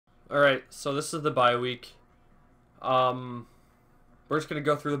Alright, so this is the bye week. We're just going to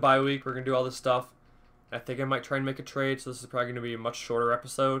go through the bye week. We're going to do all this stuff. I think I might try and make a trade, so this is probably going to be a much shorter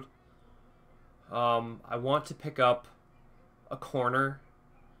episode. I want to pick up a corner.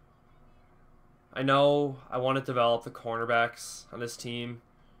 I know I want to develop the cornerbacks on this team,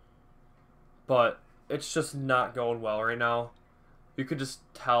 but it's just not going well right now. You could just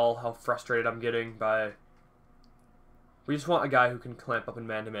tell how frustrated I'm getting by... We just want a guy who can clamp up in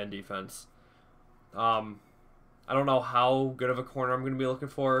man-to-man defense. I don't know how good of a corner I'm going to be looking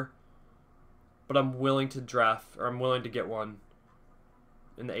for, but I'm willing to draft, or I'm willing to get one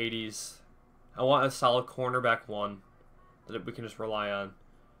in the 80s. I want a solid cornerback one that we can just rely on.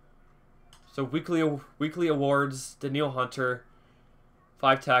 So weekly awards: Danielle Hunter,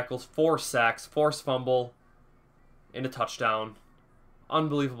 5 tackles, 4 sacks, forced fumble, and a touchdown.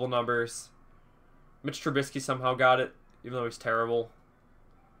 Unbelievable numbers. Mitch Trubisky somehow got it, even though he's terrible.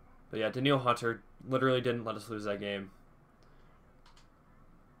 But yeah, Danielle Hunter literally didn't let us lose that game.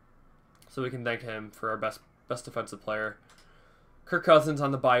 So we can thank him for our best defensive player. Kirk Cousins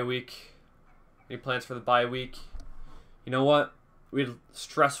on the bye week. Any plans for the bye week? You know what? We had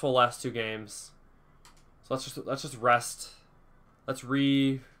stressful last 2 games. So let's just rest. Let's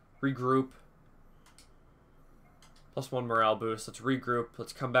regroup. +1 morale boost. Let's regroup.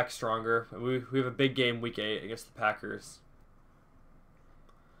 Let's come back stronger. We have a big game week 8 against the Packers.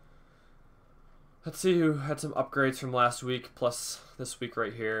 Let's see who had some upgrades from last week plus this week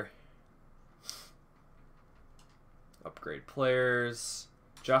right here. Upgrade players.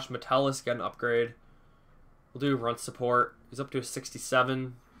 Josh Metellus got an upgrade. We'll do run support. He's up to a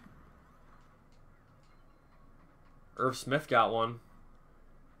 67. Irv Smith got one.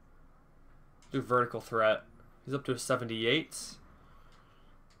 Do vertical threat. He's up to a 78.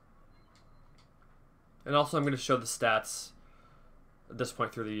 And also I'm going to show the stats at this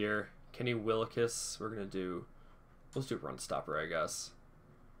point through the year. Kenny Willekes, let's do run stopper, I guess.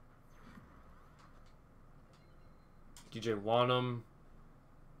 DJ Wanham.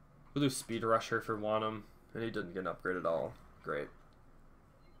 We'll do speed rusher for Wanham. And he didn't get an upgrade at all. Great.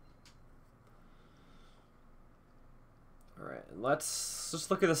 Alright, and let's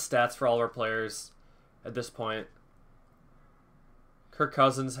just look at the stats for all of our players at this point. Kirk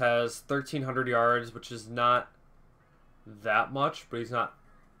Cousins has 1,300 yards, which is not that much, but he's not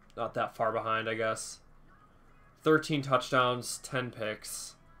that far behind, I guess. 13 touchdowns, 10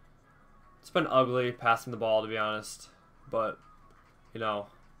 picks. It's been ugly passing the ball, to be honest. But, you know,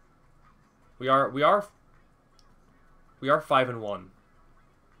 we are 5-1,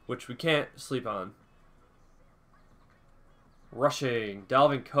 which we can't sleep on. Rushing,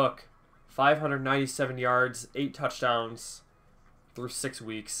 Dalvin Cook, 597 yards, 8 touchdowns through 6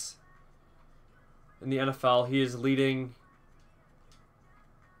 weeks. In the NFL, he is leading,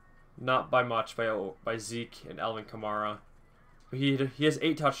 not by much, by Zeke and Alvin Kamara. But he has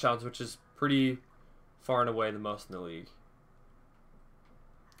 8 touchdowns, which is pretty far and away the most in the league.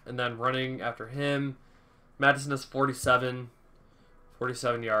 And then running after him, Madison has 47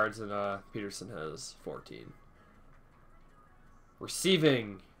 yards, and Peterson has 14.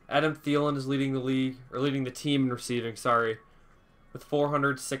 Receiving, Adam Thielen is leading the team in receiving, sorry, with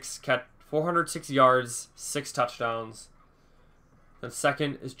 406 yards, 6 touchdowns. Then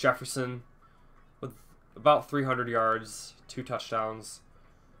second is Jefferson with about 300 yards, 2 touchdowns.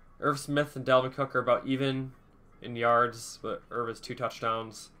 Irv Smith and Dalvin Cook are about even in yards, but Irv has 2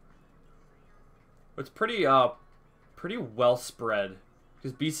 touchdowns. It's pretty well spread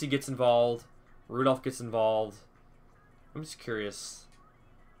because BC gets involved, Rudolph gets involved. I'm just curious.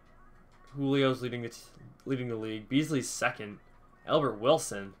 Julio's leading the league. Beasley's second. Albert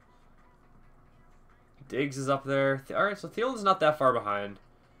Wilson. Diggs is up there. All right, so Thielen's not that far behind.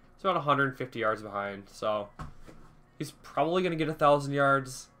 He's about 150 yards behind, so he's probably going to get 1,000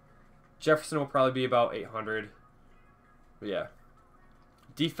 yards. Jefferson will probably be about 800. But yeah.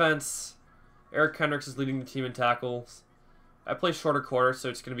 Defense, Eric Kendricks is leading the team in tackles. I play shorter quarter, so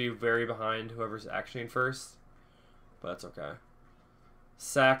it's going to be very behind whoever's actioning first. But that's okay.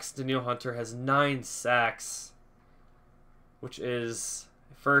 Sacks, Danielle Hunter has 9 sacks, which is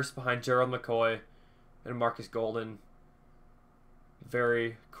first behind Gerald McCoy and Marcus Golden.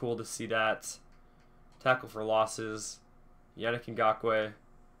 Very cool to see that. Tackle for losses, Yannick Ngakoue.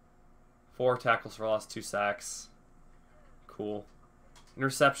 4 tackles for loss, 2 sacks. Cool.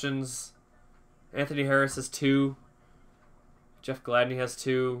 Interceptions, Anthony Harris has 2. Jeff Gladney has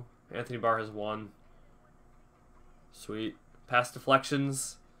 2. Anthony Barr has 1. Sweet. Pass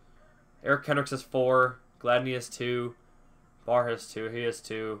deflections, Eric Kendricks has 4. Gladney has 2. Barr has 2. He has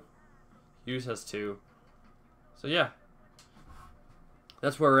 2. Hughes has 2. So yeah.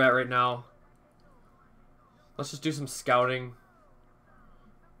 That's where we're at right now. Let's just do some scouting.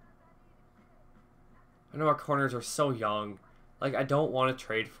 I know our corners are so young. Like, I don't want to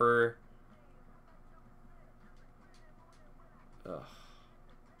trade for... Ugh.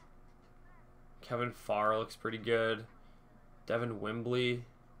 Kevin Farr looks pretty good. Devin Wembley.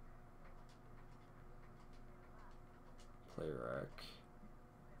 Play rec.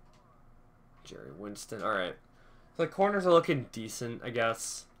 Jerry Winston. Alright. So the corners are looking decent, I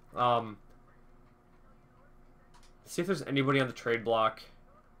guess. See if there's anybody on the trade block.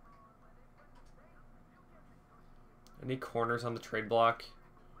 Any corners on the trade block?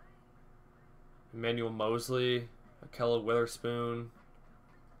 Emmanuel Mosley, Akella Witherspoon.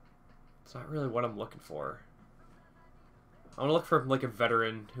 It's not really what I'm looking for. I want to look for like a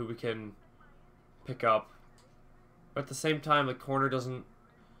veteran who we can pick up. But at the same time, the corner doesn't...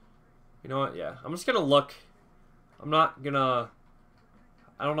 You know what? Yeah. I'm just going to look. I'm not going to...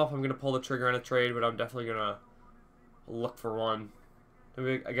 I don't know if I'm going to pull the trigger on a trade, but I'm definitely going to look for one.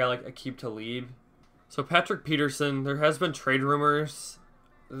 Maybe a guy like Aqib Talib. So Patrick Peterson, there has been trade rumors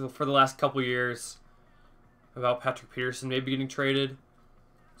for the last couple years about Patrick Peterson maybe getting traded.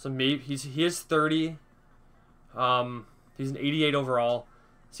 So maybe he is 30. He's an 88 overall.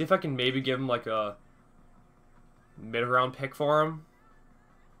 See if I can maybe give him like a mid-round pick for him.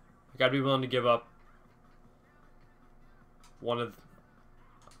 I gotta be willing to give up one of.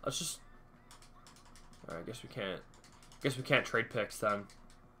 Let's just. All right, I guess we can't. I guess we can't trade picks then.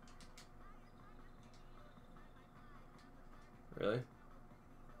 Really?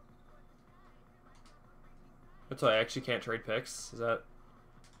 That's why I actually can't trade picks? Is that...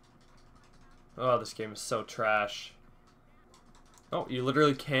 Oh, this game is so trash. Oh, you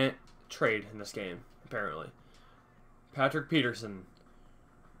literally can't trade in this game, apparently. Patrick Peterson.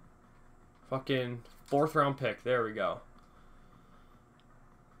 Fucking 4th round pick. There we go.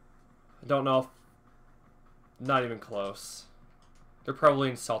 I don't know if... Not even close. They're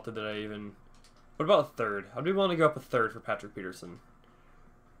probably insulted that I even... What about a 3rd? I'd be willing to go up a 3rd for Patrick Peterson.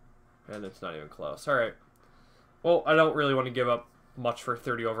 And it's not even close. Alright. Well, I don't really want to give up much for a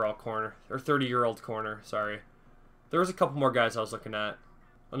 30 overall corner. Or 30-year-old corner, sorry. There was a couple more guys I was looking at.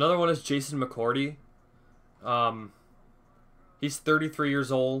 Another one is Jason McCourty. He's 33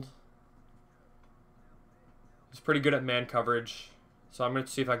 years old. He's pretty good at man coverage. So I'm going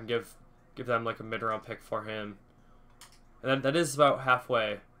to see if I can give them like a mid-round pick for him. And that is about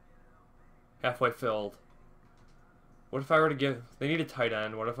halfway filled. What if I were to give... They need a tight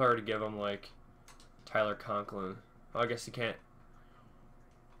end. What if I were to give them, like, Tyler Conklin? Oh, I guess you can't...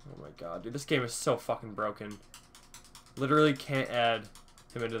 Oh, my God. Dude, this game is so fucking broken. Literally can't add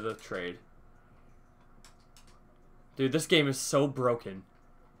him into the trade. Dude, this game is so broken.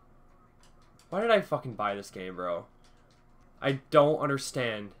 Why did I fucking buy this game, bro? I don't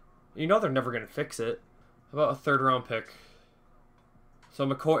understand. You know they're never going to fix it. How about a 3rd round pick? So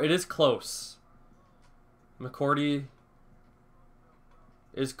it is close. McCourty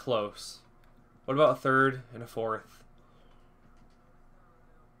is close. What about a 3rd and a 4th?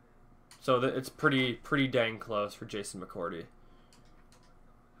 So it's pretty dang close for Jason McCourty.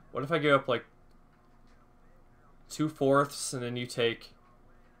 What if I give up like 2 4ths and then you take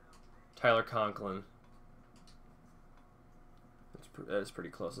Tyler Conklin? That is pretty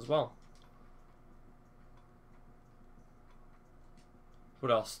close as well.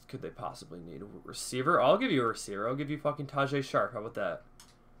 What else could they possibly need? A receiver? I'll give you a receiver. I'll give you fucking Tajay Sharp. How about that?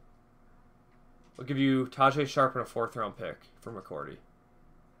 I'll give you Tajay Sharp and a 4th round pick for McCourty.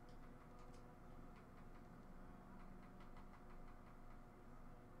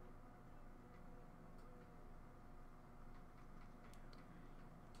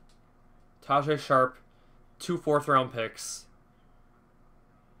 Tajay Sharp, 2 4th round picks.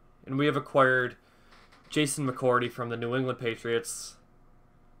 And we have acquired Jason McCourty from the New England Patriots.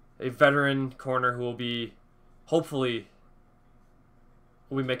 A veteran corner who will be, hopefully,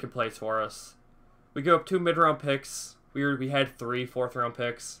 will be making plays for us. We give up 2 mid-round picks. We had 3 4th round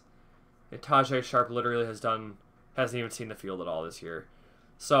picks. And Tajay Sharp literally hasn't even seen the field at all this year.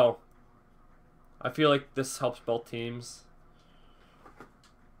 So, I feel like this helps both teams.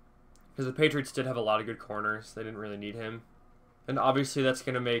 Because the Patriots did have a lot of good corners. They didn't really need him. And obviously that's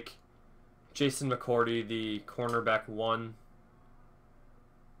going to make Jason McCourty the cornerback 1.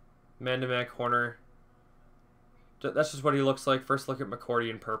 Man-to-man corner. That's just what he looks like. First look at McCourty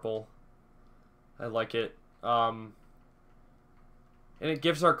in purple. I like it. And it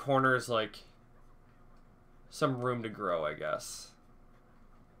gives our corners, like, some room to grow, I guess.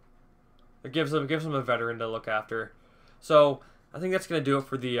 It gives them a veteran to look after. So, I think that's going to do it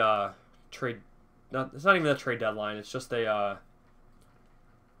for the trade. It's not even a trade deadline. It's just a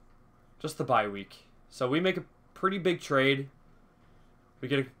just the bye week. So we make a pretty big trade. We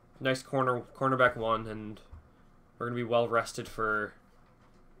get a nice cornerback one, and we're going to be well rested for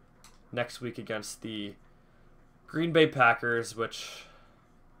next week against the Green Bay Packers, which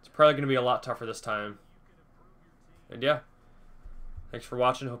it's probably going to be a lot tougher this time. And yeah, thanks for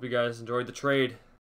watching. Hope you guys enjoyed the trade.